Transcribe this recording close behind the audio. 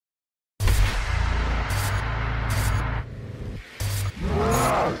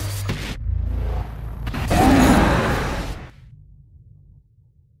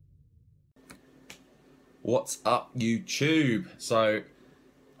What's up, YouTube? So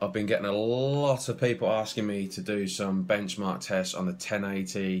I've been getting a lot of people asking me to do some benchmark tests on the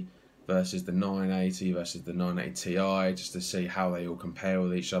 1080 versus the 980 versus the 980 Ti, just to see how they all compare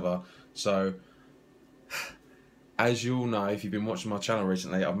with each other. So as you all know, if you've been watching my channel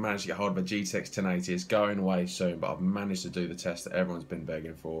recently, I've managed to get hold of a GTX 1080. It's going away soon, but I've managed to do the test that everyone's been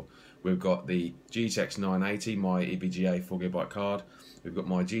begging for. We've got the GTX 980, my EVGA 4GB card. We've got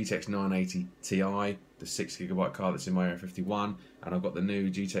my GTX 980 Ti, the 6GB card that's in my Area 51, and I've got the new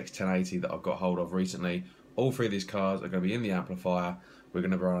GTX 1080 that I've got hold of recently. All three of these cards are going to be in the amplifier. We're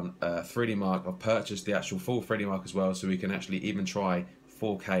going to run 3D Mark. I've purchased the actual full 3D Mark as well, so we can actually even try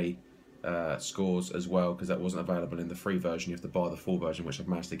 4K scores as well, because that wasn't available in the free version. You have to buy the full version, which I've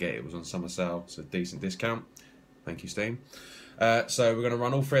managed to get. It was on summer sale, so decent discount. Thank you, Steam. So we're going to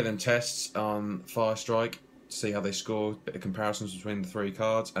run all three of them tests on Firestrike, see how they score, bit of comparisons between the three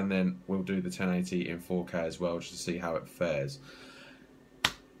cards, and then we'll do the 1080 in 4K as well, just to see how it fares.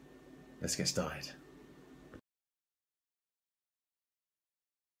 Let's get started.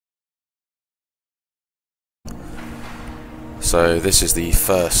 So this is the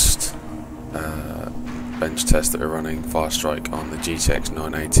first bench test that we're running Firestrike on the GTX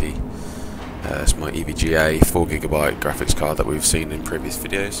 980. It's my EVGA 4GB graphics card that we've seen in previous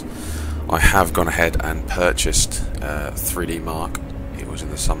videos. I have gone ahead and purchased 3D Mark. It was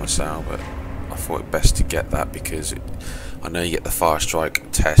in the summer sale, but I thought it best to get that because I know you get the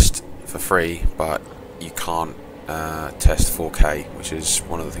Firestrike test for free, but you can't test 4K, which is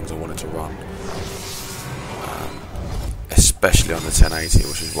one of the things I wanted to run. Especially on the 1080,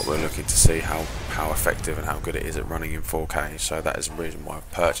 which is what we're looking to see how effective and how good it is at running in 4K. So that is the reason why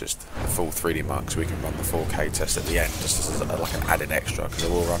I've purchased the full 3D Mark, so we can run the 4K test at the end, just as like an added extra, because I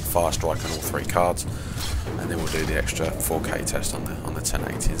will run Firestrike on all three cards, and then we'll do the extra 4K test on the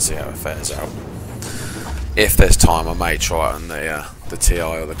 1080 and see how it fares out. If there's time, I may try it on the Ti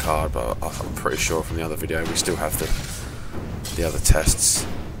or the card, but I'm pretty sure from the other video we still have the other tests.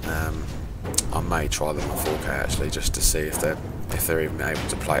 I may try them on 4K actually, just to see if they're even able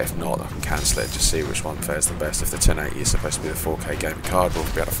to play. If not, I can cancel it, just see which one fares the best. If the 1080 is supposed to be the 4K gaming card, we'll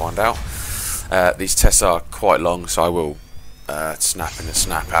be able to find out. These tests are quite long, so I will snap in and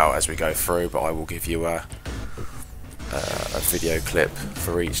snap out as we go through, but I will give you a video clip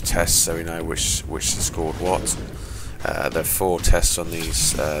for each test so we know which has scored what. There are 4 tests on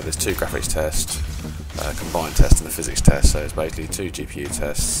these. There's 2 graphics tests, a combined test and a physics test, so it's basically 2 GPU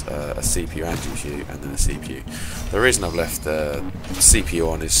tests, a CPU and GPU, and then a CPU. The reason I've left the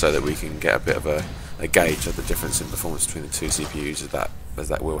CPU on is so that we can get a bit of a gauge of the difference in performance between the 2 CPUs, as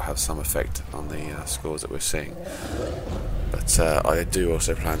that will have some effect on the scores that we're seeing. But I do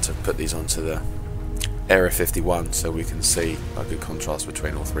also plan to put these onto the Area 51 so we can see a good contrast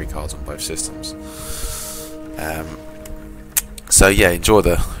between all 3 cards on both systems. So yeah, enjoy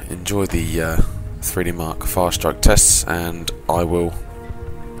the 3D Mark Firestrike tests, and I will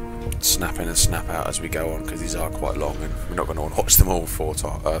snap in and snap out as we go on, because these are quite long and we're not going to want to watch them all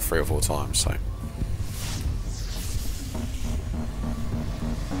 3 or 4 times. So.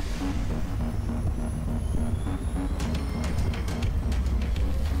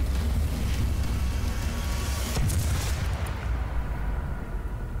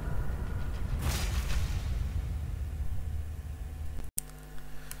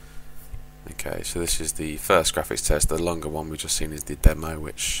 Okay, so this is the first graphics test. The longer one we've just seen is the demo,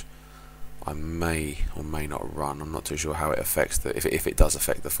 which I may or may not run. I'm not too sure how it affects if it does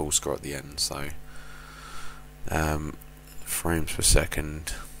affect the full score at the end. So frames per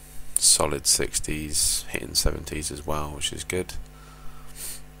second, solid 60s, hitting 70s as well, which is good.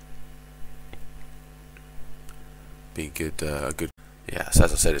 Be good, yeah. So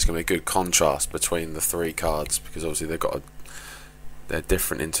as I said, it's going to be a good contrast between the 3 cards, because obviously they're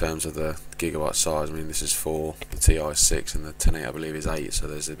different in terms of the gigabyte size. I mean, this is 4, the Ti is 6, and the 1080 I believe is 8, so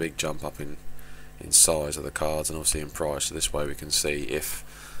there's a big jump up in size of the cards, and obviously in price. So this way we can see if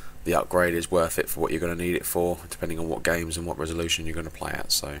the upgrade is worth it for what you're going to need it for, depending on what games and what resolution you're going to play at.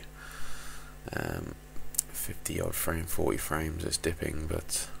 So 50 odd frame, 40 frames, it's dipping,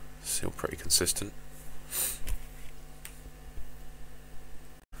 but still pretty consistent.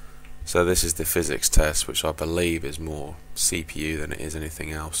 So this is the physics test, which I believe is more CPU than it is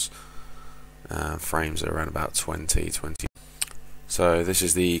anything else. Frames are around about 20. So this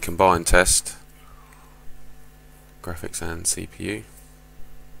is the combined test, graphics and CPU.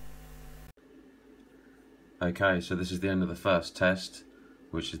 Okay, so this is the end of the first test,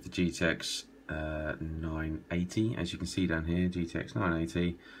 which is the GTX 980. As you can see down here, GTX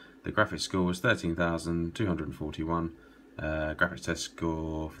 980. The graphics score was 13,241. Graphics test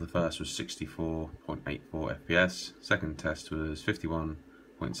score for the first was 64.84 FPS. Second test was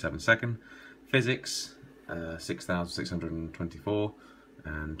 51.7 second. Physics 6,624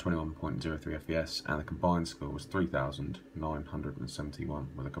 and 21.03 FPS, and the combined score was 3,971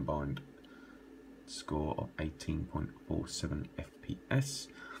 with a combined score of 18.47 FPS.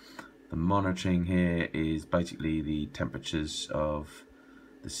 The monitoring here is basically the temperatures of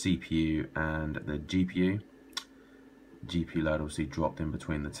the CPU and the GPU. GPU load obviously dropped in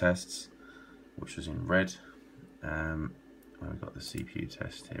between the tests, which was in red. We've got the CPU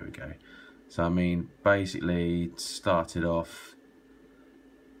test, here we go. So I mean, basically it started off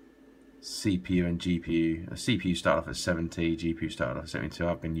CPU and GPU. The CPU started off at 70, GPU started off at 72.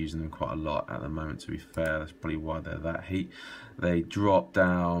 I've been using them quite a lot at the moment, to be fair. That's probably why they're that heat. They dropped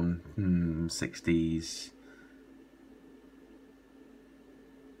down 60s.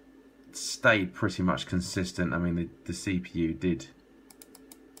 Stayed pretty much consistent. I mean, the CPU did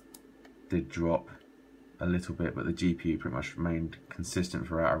drop a little bit, but the GPU pretty much remained consistent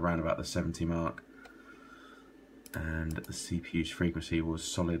throughout, around about the 70 mark. And the CPU's frequency was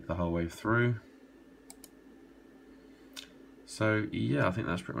solid the whole way through. So yeah, I think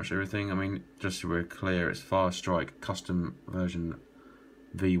that's pretty much everything. I mean, just so we're clear, it's Firestrike custom version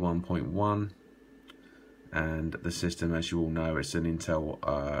v1.1, and the system, as you all know, it's an Intel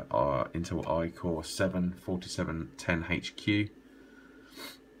iCore 7 4710HQ,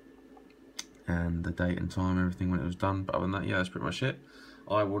 and the date and time, everything when it was done. But other than that, yeah, that's pretty much it.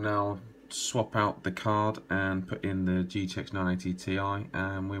 I will now swap out the card and put in the GTX 980 Ti,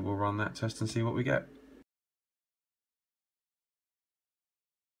 and we will run that test and see what we get.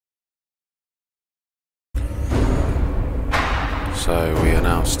 So we are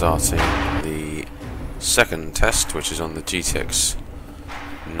now starting the second test, which is on the GTX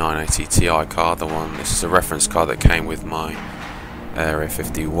 980 Ti card. This is a reference card that came with my Area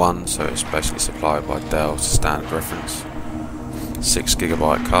 51, so it's basically supplied by Dell, standard reference.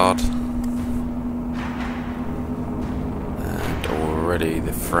 6GB card, and already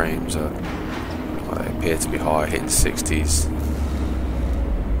the frames are, well, they appear to be high, hitting 60s.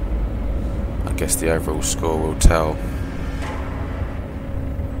 I guess the overall score will tell.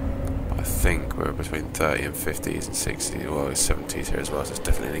 I think we're between 30 and 50s and 60s, well, 70s here as well, so it's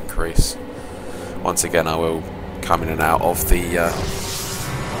definitely an increase. Once again, I will come in and out of the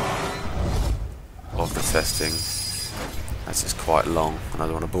testing, as it's quite long and I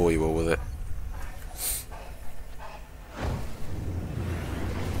don't want to bore you all with it.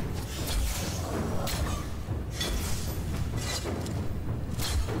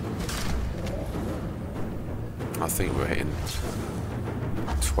 I think we're hitting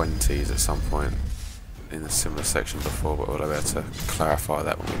 20s at some point in a similar section before, but we'll be able to clarify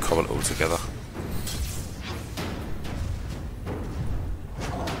that when we cobble it all together.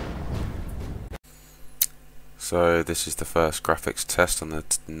 So this is the first graphics test on the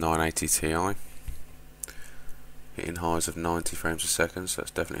 980 Ti, hitting highs of 90 frames a second, so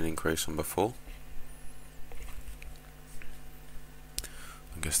that's definitely an increase from before.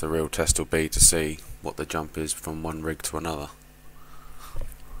 I guess the real test will be to see what the jump is from one rig to another.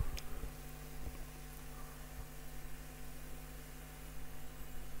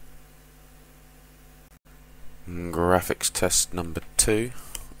 Graphics test number 2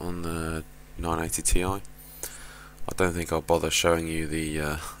 on the 980 Ti. I don't think I'll bother showing you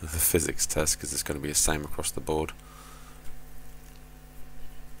the physics test because it's going to be the same across the board.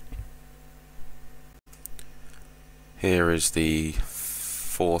 Here is the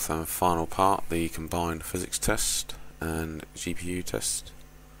fourth and final part, the combined physics test and GPU test.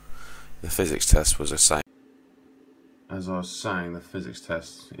 The physics test was the same. As I was saying, the physics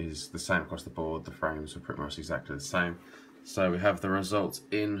test is the same across the board. The frames are pretty much exactly the same. So we have the results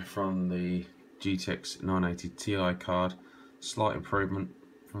in from the GTX 980 Ti card. Slight improvement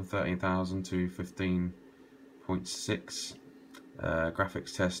from 13,000 to 15.6.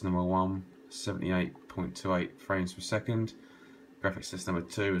 Graphics test number 1, 78.28 frames per second. Graphics test number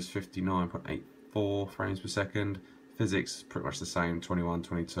 2 is 59.84 frames per second. Physics pretty much the same,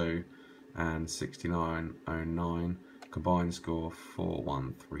 2122 and 6909. Combined score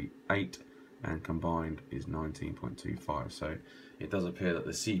 4138, and combined is 19.25. So it does appear that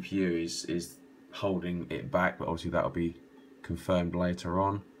the CPU is holding it back, but obviously that will be confirmed later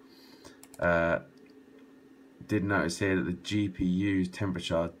on. Did notice here that the GPU's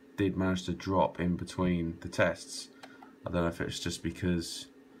temperature did manage to drop in between the tests. I don't know if it's just because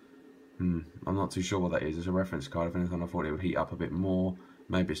I'm not too sure what that is. It's a reference card. If anything, I thought it would heat up a bit more.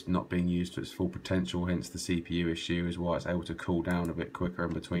 Maybe it's not being used to its full potential, hence the CPU issue is why it's able to cool down a bit quicker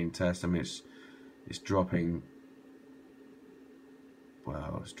in between tests. I mean, it's dropping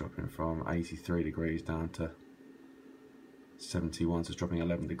well, it's dropping from 83 degrees down to 71, so it's dropping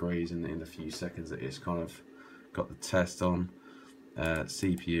 11 degrees in the few seconds that it's kind of got the test on.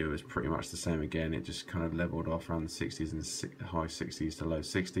 CPU is pretty much the same again, it just kind of leveled off around the 60s and high 60s to low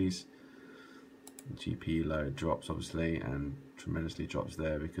 60s. GPU load drops obviously, and tremendously drops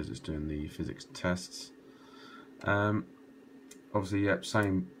there because it's doing the physics tests. Obviously, yep,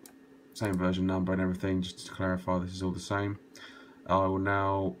 same version number and everything, just to clarify this is all the same. I will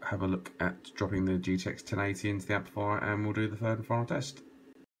now have a look at dropping the GTX 1080 into the amplifier and we'll do the third and final test.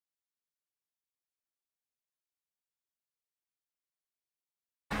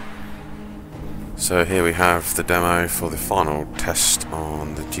 So here we have the demo for the final test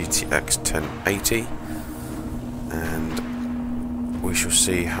on the GTX 1080, and we shall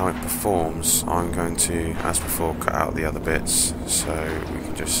see how it performs. I'm going to, as before, cut out the other bits so we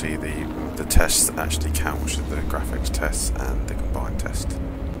can just see the tests that actually count, which are the graphics tests and the combined test.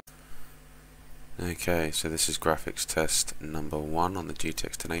 Okay, so this is graphics test number 1 on the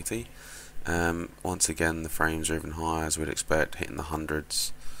GTX 1080. Once again, the frames are even higher as we'd expect, hitting the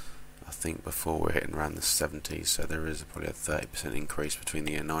hundreds. I think before we're hitting around the 70s, so there is probably a 30% increase between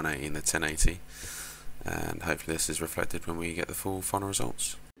the 980 and the 1080, and hopefully this is reflected when we get the full final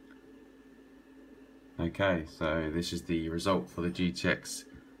results. Okay, so this is the result for the GTX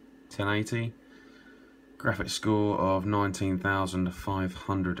 1080. Graphics score of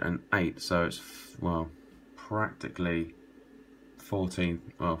 19,508, so it's, well, practically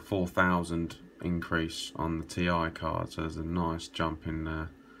 4,000 increase on the TI card, so there's a nice jump in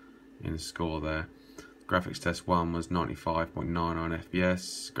score there. Graphics test 1 was 95.99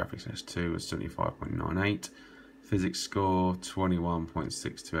 FPS, graphics test 2 was 75.98, physics score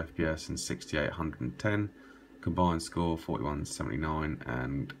 21.62 FPS and 6810, combined score 4179,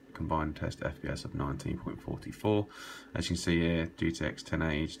 and combined test FPS of 19.44. As you can see here, GTX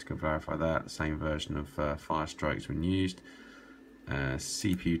 1080, just to verify that, the same version of Firestrike's been used.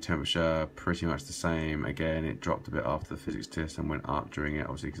 CPU temperature pretty much the same. Again, it dropped a bit after the physics test and went up during it,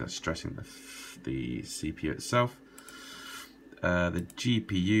 obviously because that's stressing the CPU itself. The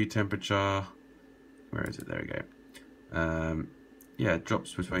GPU temperature, where is it? There we go. Yeah, it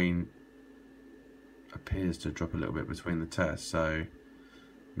drops between, appears to drop a little bit between the tests, so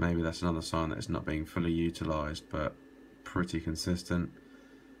maybe that's another sign that it's not being fully utilized, but pretty consistent.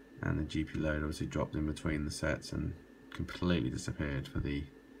 And the GPU load obviously dropped in between the sets and completely disappeared for the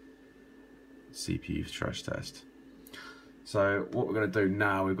CPU stress test. So what we're going to do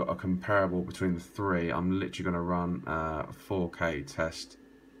now, we've got a comparable between the three. I'm literally going to run a 4K test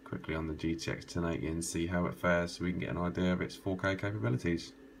quickly on the GTX 1080 and see how it fares so we can get an idea of its 4K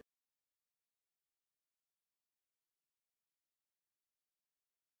capabilities.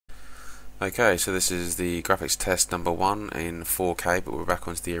 Okay, so this is the graphics test number 1 in 4K, but we're back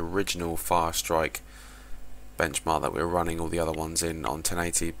onto the original Firestrike benchmark that we were running all the other ones in on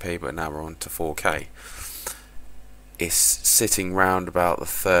 1080p, but now we're on to 4K. It's sitting round about the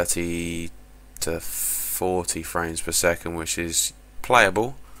 30 to 40 frames per second, which is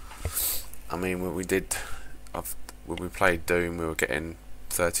playable. I mean, when we played Doom, we were getting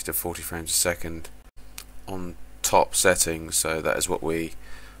 30 to 40 frames a second on top settings, so that is what we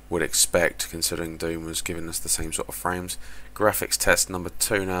would expect considering Doom was giving us the same sort of frames. Graphics test number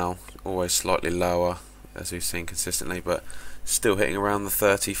 2 now, always slightly lower as we've seen consistently, but still hitting around the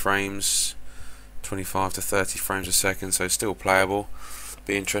 30 frames, 25 to 30 frames a second, so still playable.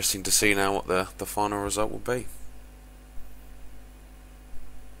 Be interesting to see now what the final result will be.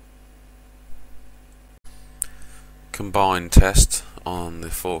 Combined test on the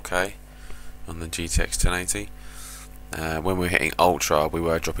 4K on the GTX 1080. When we were hitting Ultra, we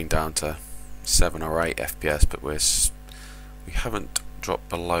were dropping down to 7 or 8 FPS, but we haven't dropped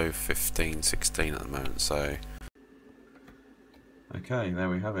below 15, 16 at the moment. So, okay, there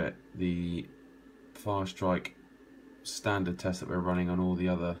we have it. The Firestrike standard test that we're running on all the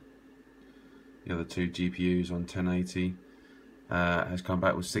other two GPUs on 1080 has come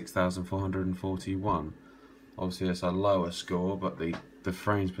back with 6,441. Obviously, it's a lower score, but the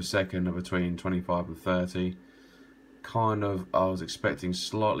frames per second are between 25 and 30. Kind of, I was expecting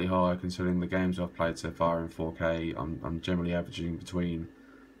slightly higher considering the games I've played so far in 4K. I'm generally averaging between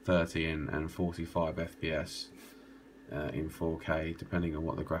 30 and 45 FPS in 4K, depending on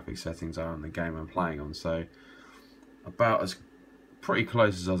what the graphics settings are on the game I'm playing on. So about as pretty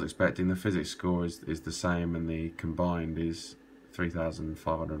close as I was expecting. The physics score is the same, and the combined is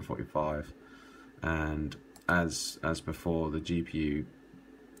 3,545. And as before, the GPU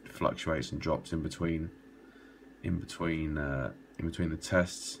fluctuates and drops in between the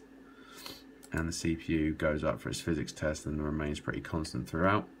tests. and the CPU goes up for its physics test and remains pretty constant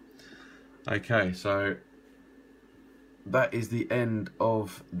throughout. Okay, so that is the end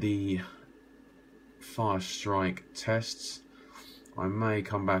of the Firestrike tests. I may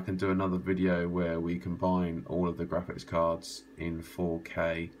come back and do another video where we combine all of the graphics cards in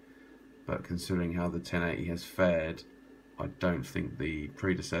 4K, but considering how the 1080 has fared, I don't think the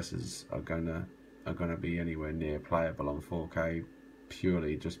predecessors are gonna be anywhere near playable on 4K,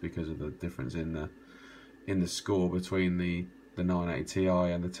 purely just because of the difference in the score between the 980 Ti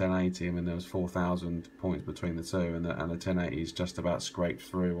and the 1080. I mean, there was 4,000 points between the two, and the 1080 is just about scraped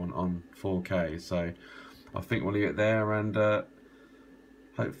through on 4K. So I think we'll leave it there, and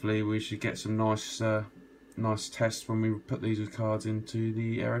hopefully we should get some nice tests when we put these cards into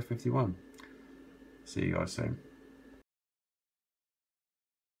the Area 51. See you guys soon.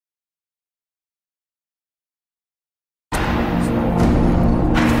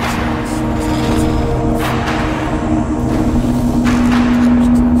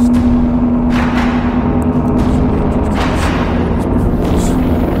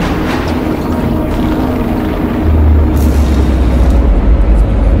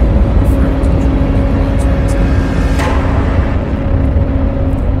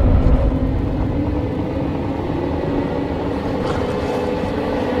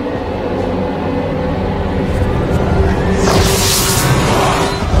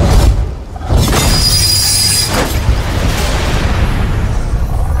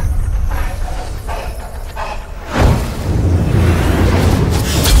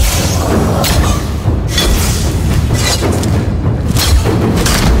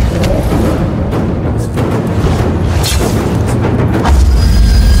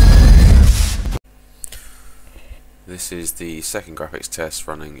 This is the second graphics test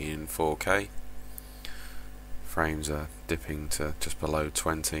running in 4K. Frames are dipping to just below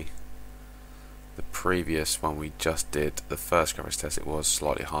 20. The previous one we just did, the first graphics test, it was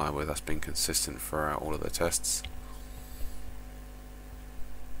slightly higher, with that's been consistent throughout all of the tests.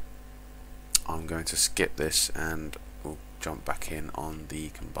 I'm going to skip this and we'll jump back in on the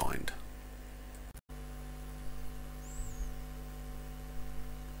combined.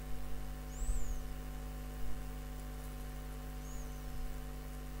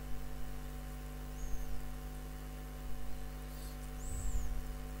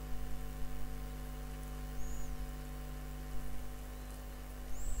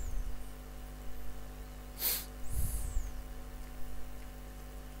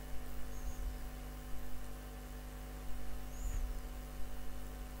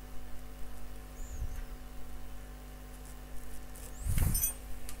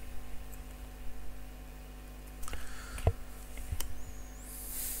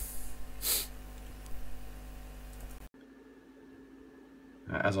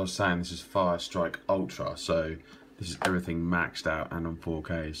 As I was saying, this is Firestrike Ultra, so this is everything maxed out and on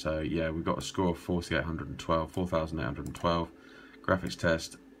 4K. So yeah, we've got a score of 4,812. Graphics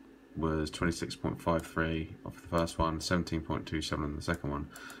test was 26.53 off the first one, 17.27 on the second one.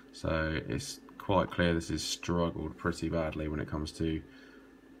 So it's quite clear this has struggled pretty badly when it comes to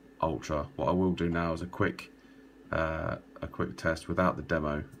Ultra. What I will do now is a quick test without the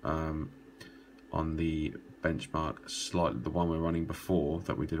demo on the benchmark, slightly the one we're running before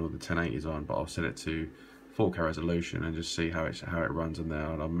that we did all the 1080s on, but I'll set it to 4K resolution and just see how it runs in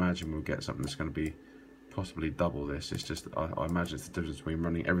there. And I imagine we'll get something that's going to be possibly double this. It's just I imagine it's the difference between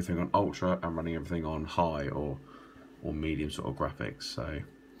running everything on ultra and running everything on high or medium sort of graphics. So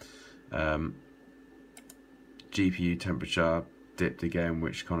GPU temperature dipped again,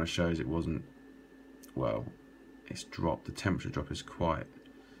 which kind of shows it wasn't, well, it's dropped. The temperature drop is quite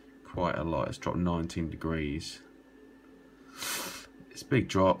a lot. It's dropped 19 degrees. It's a big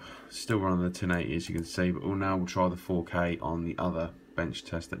drop. Still running the 1080 as you can see, but we'll try the 4K on the other bench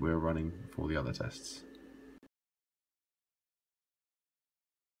test that we were running for the other tests.